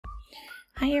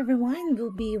Hi everyone, we'll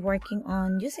be working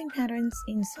on using patterns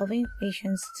in solving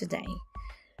equations today.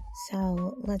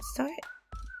 So let's start.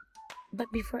 But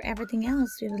before everything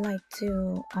else, we would like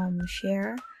to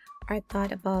share our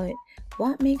thought about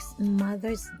what makes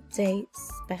Mother's Day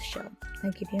special.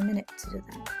 I'll give you a minute to do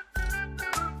that.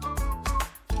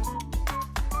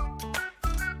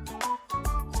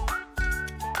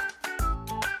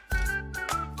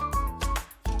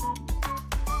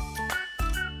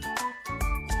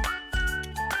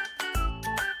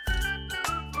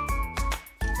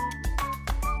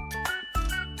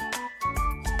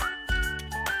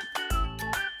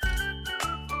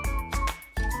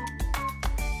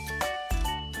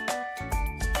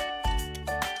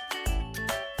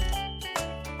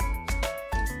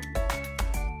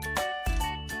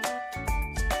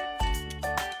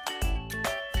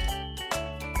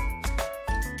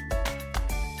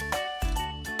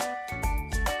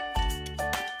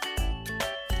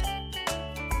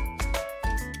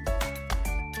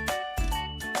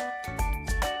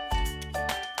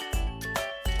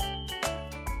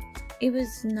 It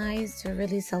was nice to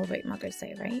really celebrate Mother's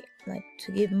Day, right? Like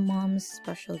to give moms a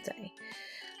special day.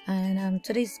 And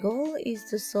today's goal is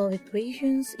to solve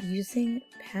equations using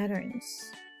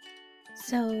patterns.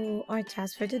 So our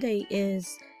task for today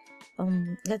is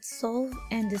let's solve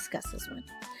and discuss this one.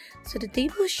 So the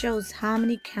table shows how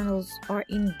many candles are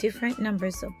in different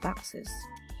numbers of boxes.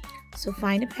 So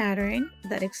find a pattern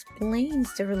that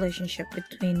explains the relationship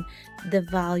between the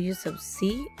values of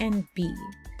C and B.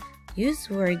 Use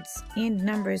words and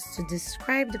numbers to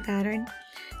describe the pattern.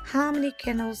 How many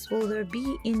candles will there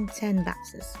be in 10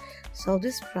 boxes? Solve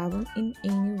this problem in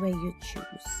any way you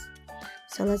choose.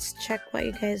 So let's check what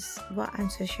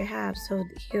answers you have. So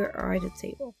here are the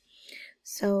table.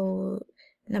 So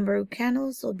number of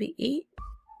candles will be 8.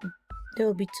 There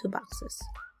will be 2 boxes.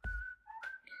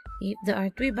 If there are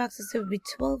 3 boxes, there will be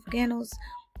 12 candles.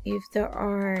 If there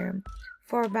are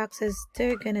 4 boxes,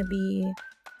 there are gonna be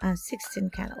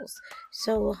 16 candles.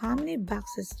 So how many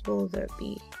boxes will there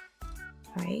be?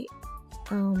 All right.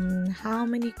 How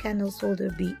many candles will there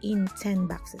be in 10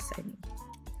 boxes? I mean.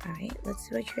 All right. Let's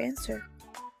see what your answer.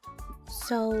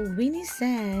 So Winnie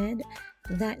said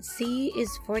that C is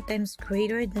 4 times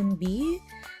greater than B.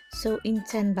 So in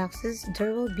 10 boxes,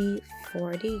 there will be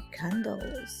 40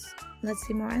 candles. Let's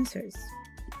see more answers.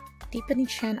 Tiffany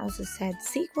Chan also said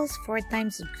C equals 4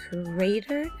 times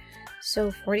greater.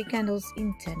 So 40 candles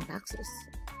in 10 boxes.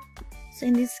 So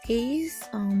in this case,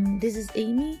 this is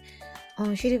Amy.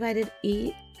 She divided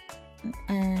 8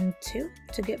 and 2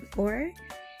 to get 4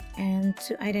 and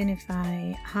to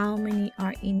identify how many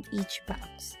are in each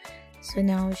box. So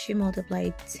now she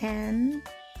multiplied 10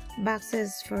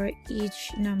 boxes for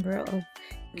each number of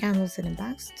candles in a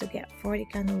box to get 40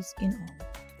 candles in all.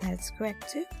 That's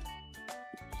correct too.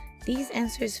 These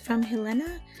answers from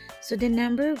Helena. So the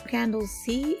number of candles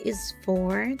C is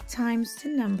 4 times the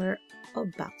number of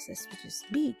boxes, which is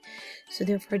B. So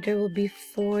therefore there will be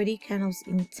 40 candles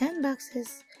in 10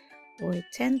 boxes, or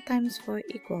 10 times 4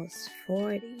 equals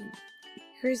 40.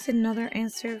 Here's another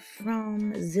answer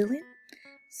from Zillion.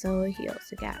 So he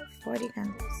also got 40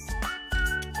 candles.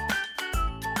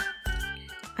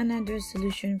 Another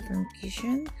solution from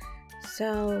Kishan.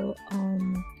 So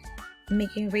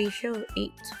making ratio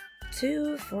 8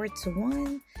 to 4 to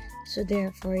 1. So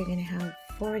therefore you're gonna have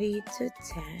 40 to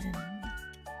 10.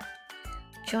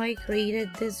 Joy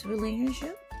created this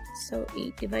relationship. So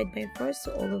 8 divided by 4,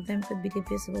 so all of them could be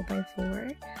divisible by 4.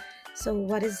 So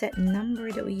what is that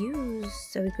number that we use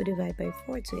so we could divide by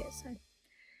 4 to get that?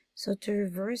 So to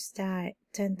reverse that,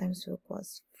 10 times 2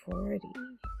 equals 40.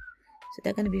 So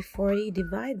that's gonna be 40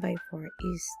 divided by 4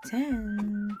 is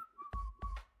 10.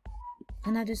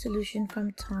 Another solution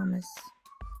from Thomas.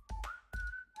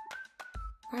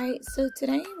 Alright, so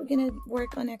today we're gonna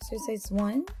work on exercise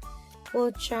 1.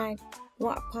 We'll check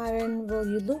what pattern will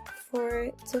you look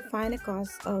for to find the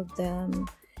cost of the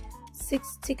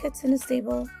 6 tickets in the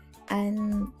table,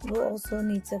 and we'll also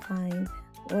need to find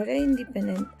what are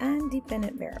independent and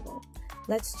dependent variable.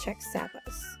 Let's check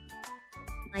SAPAS.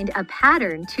 Find a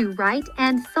pattern to write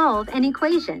and solve an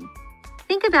equation.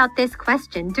 Think about this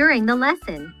question during the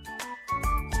lesson.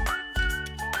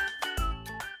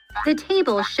 The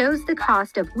table shows the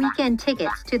cost of weekend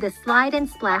tickets to the Slide and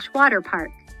Splash water park.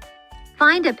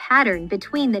 Find a pattern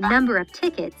between the number of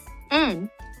tickets, N,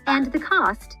 and the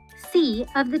cost, C,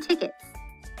 of the tickets.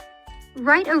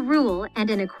 Write a rule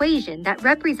and an equation that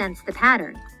represents the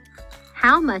pattern.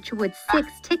 How much would 6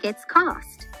 tickets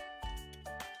cost?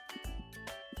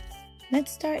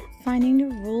 Let's start finding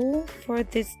the rule for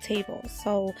this table.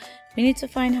 So we need to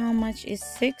find how much is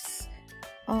 6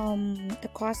 the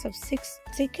cost of 6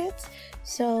 tickets,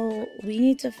 so we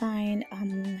need to find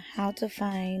how to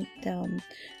find the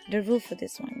rule for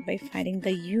this one by finding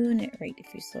the unit rate,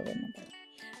 if you still remember.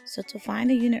 So to find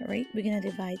the unit rate, we're gonna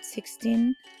divide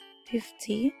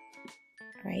 1650,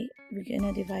 right? We're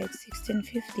gonna divide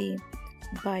 1650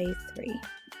 by 3,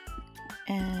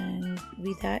 and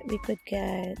with that we could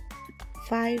get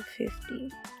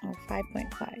 550 or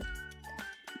 5.5.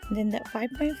 Then that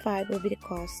 5.5 will be the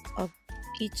cost of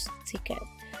each ticket.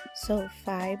 So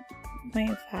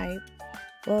 5.5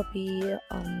 will be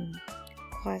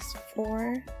cost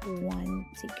for 1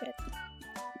 ticket.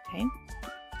 Okay.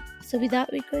 So with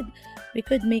that we could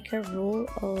make a rule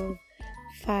of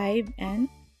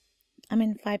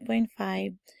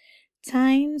 5.5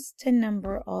 times the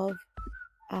number of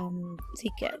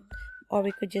ticket, or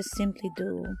we could just simply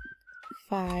do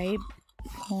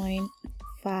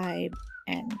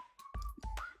 5.5n.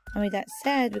 And with that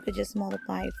said, we could just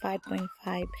multiply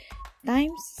 5.5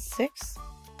 times 6,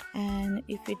 and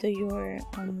if you do your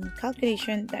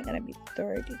calculation, that's gonna be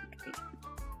 33.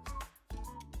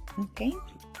 Okay,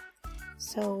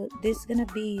 so this is gonna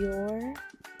be your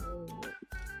rule.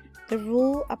 The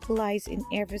rule applies in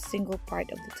every single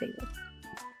part of the table.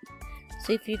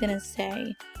 So if you're gonna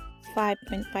say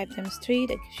 5.5 times 3,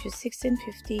 that gives you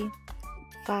 1650.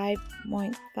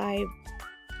 5.5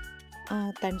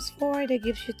 times 4, that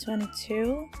gives you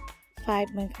 22.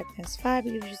 5.5 times 5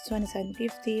 gives you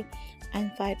 2750,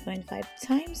 and 5.5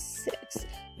 times 6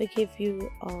 will give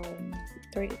you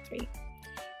 33.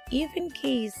 If in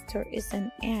case there is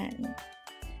an n,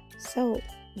 so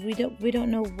we don't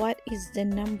know what is the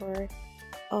number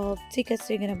of tickets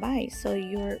you're gonna buy, so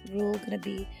your rule gonna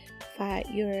be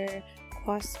your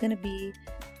cost gonna be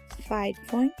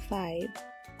 5.5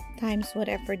 times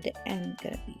whatever the n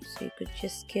gonna be. So you could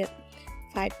just skip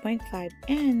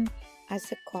 5.5n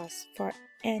as a cost for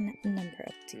n number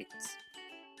of tickets.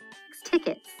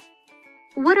 Tickets.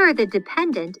 What are the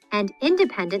dependent and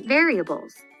independent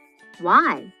variables?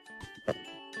 Why?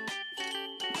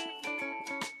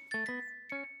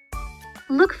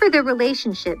 Look for the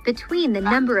relationship between the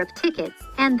number of tickets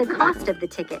and the cost of the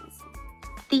tickets.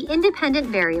 The independent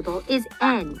variable is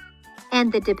n,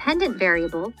 and the dependent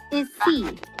variable is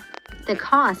c. The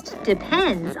cost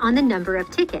depends on the number of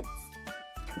tickets.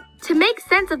 To make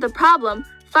sense of the problem,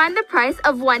 find the price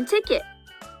of 1 ticket.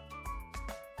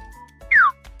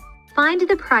 Find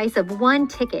the price of 1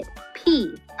 ticket,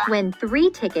 P, when 3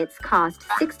 tickets cost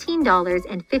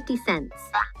 $16.50.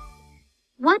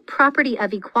 What property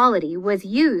of equality was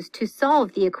used to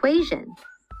solve the equation?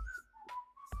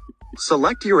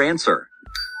 Select your answer.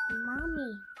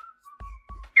 Mommy.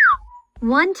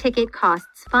 1 ticket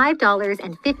costs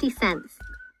 $5.50.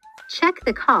 Check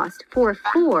the cost for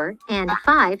 4 and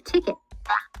 5 tickets.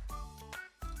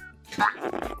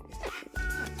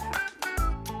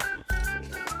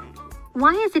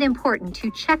 Why is it important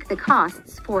to check the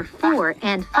costs for 4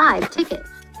 and 5 tickets?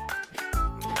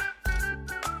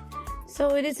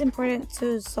 So it is important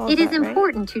to solve It is that,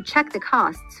 important to check the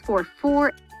costs for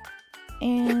 4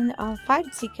 and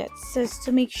 5 tickets, so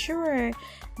to make sure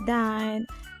that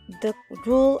the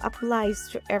rule applies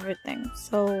to everything.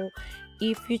 So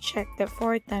if you check the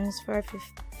 4 times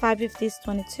 550 is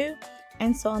 22,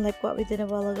 and so on, like what we did a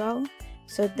while ago,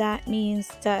 so that means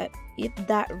that if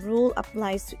that rule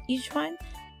applies to each one,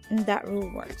 that rule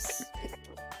works.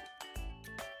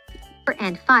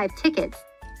 and 5 tickets,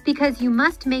 because you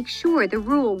must make sure the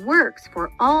rule works for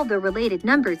all the related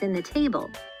numbers in the table.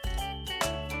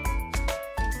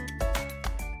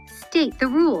 State the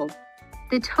rule.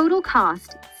 The total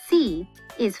cost, C,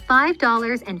 is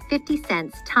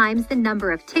 $5.50 times the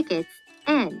number of tickets,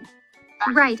 N.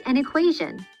 Write an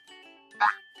equation.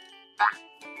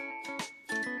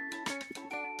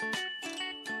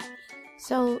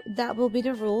 So that will be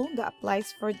the rule that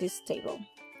applies for this table,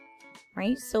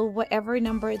 right? So whatever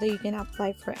number that you can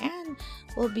apply for n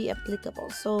will be applicable.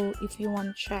 So if you want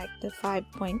to check the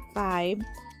 5.5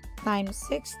 times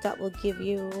 6, that will give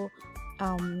you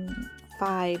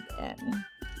 5n,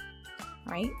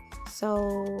 right?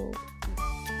 So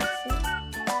let's see.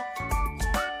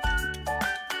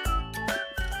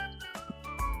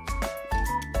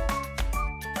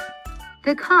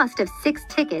 The cost of 6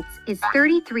 tickets is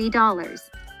 $33.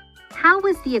 How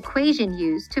was the equation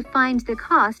used to find the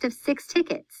cost of 6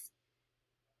 tickets?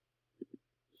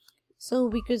 So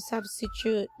we could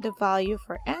substitute the value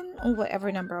for n or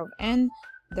whatever number of n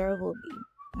there will be,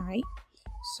 all right?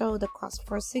 So the cost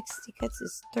for 6 tickets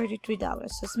is $33.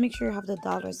 Just make sure you have the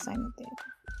dollar sign at there.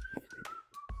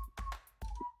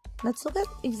 Let's look at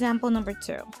example number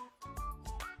 2.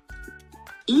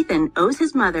 Ethan owes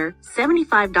his mother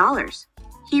 $75.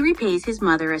 He repays his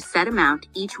mother a set amount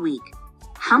each week.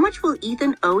 How much will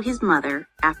Ethan owe his mother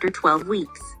after 12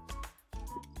 weeks?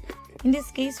 In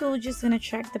this case, we're just gonna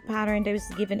check the pattern that was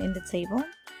given in the table.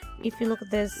 If you look at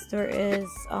this, there is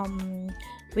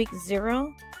week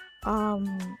 0.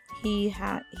 He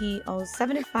owes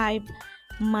 75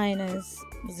 minus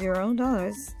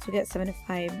 $0 to get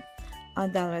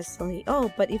 $75 so he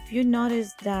owed. But if you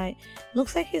notice that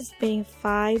looks like he's paying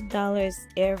 $5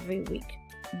 every week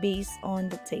based on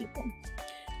the table.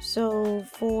 So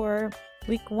for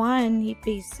week 1 he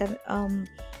paid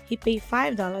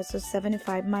 $5, so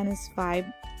 75 minus 5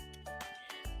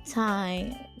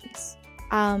 times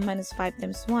minus 5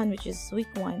 times 1, which is week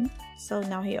 1, so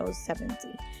now he owes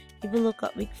 70. If you look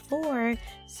at week 4,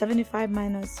 75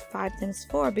 minus 5 times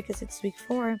 4, because it's week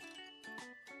 4,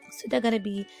 so they're gonna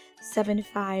be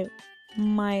 75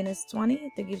 minus 20,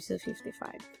 that gives you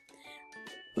 55.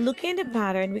 Looking at the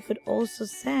pattern, we could also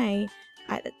say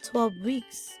at 12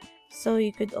 weeks, so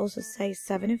you could also say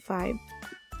 75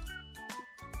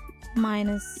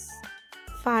 minus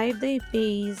 5 that he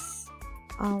pays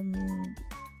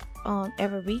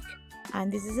every week,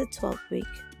 and this is a 12 week,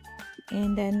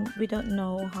 and then we don't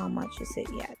know how much is it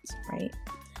yet, right?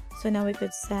 So now we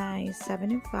could say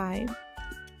 75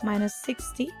 minus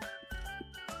 60,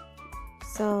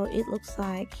 so it looks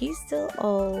like he still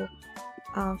owe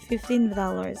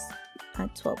 $15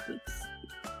 at 12 weeks.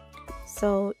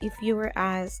 So if you were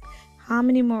asked how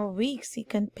many more weeks he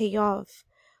can pay off,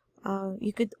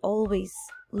 you could always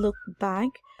look back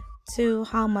to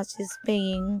how much he's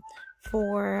paying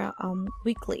for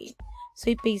weekly.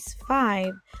 So he pays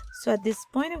 5. So at this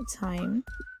point of time,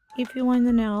 if you want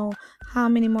to know how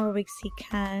many more weeks he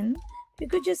can, you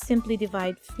could just simply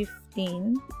divide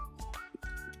 15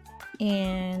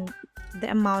 and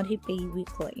the amount he paid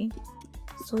weekly.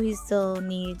 So he still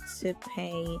needs to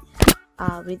pay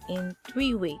within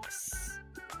 3 weeks.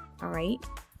 All right,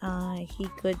 he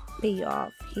could pay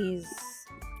off his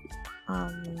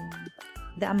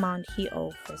the amount he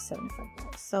owed for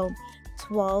 $75. So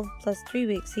 12 plus 3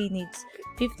 weeks, he needs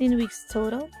 15 weeks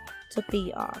total to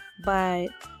pay off. But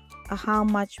how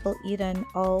much will Ethan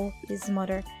owe his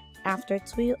mother after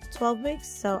 12 weeks?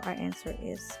 So our answer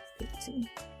is 15.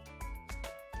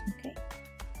 Okay,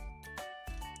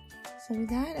 so with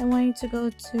that, I want you to go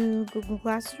to Google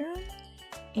Classroom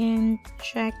and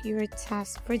check your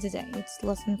task for today. It's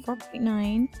lesson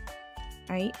 4.9.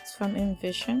 Alright, it's from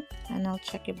Envision, and I'll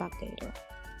check it back later.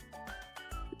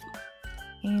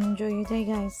 And enjoy your day,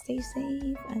 guys. Stay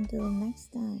safe until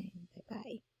next time.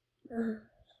 Bye bye.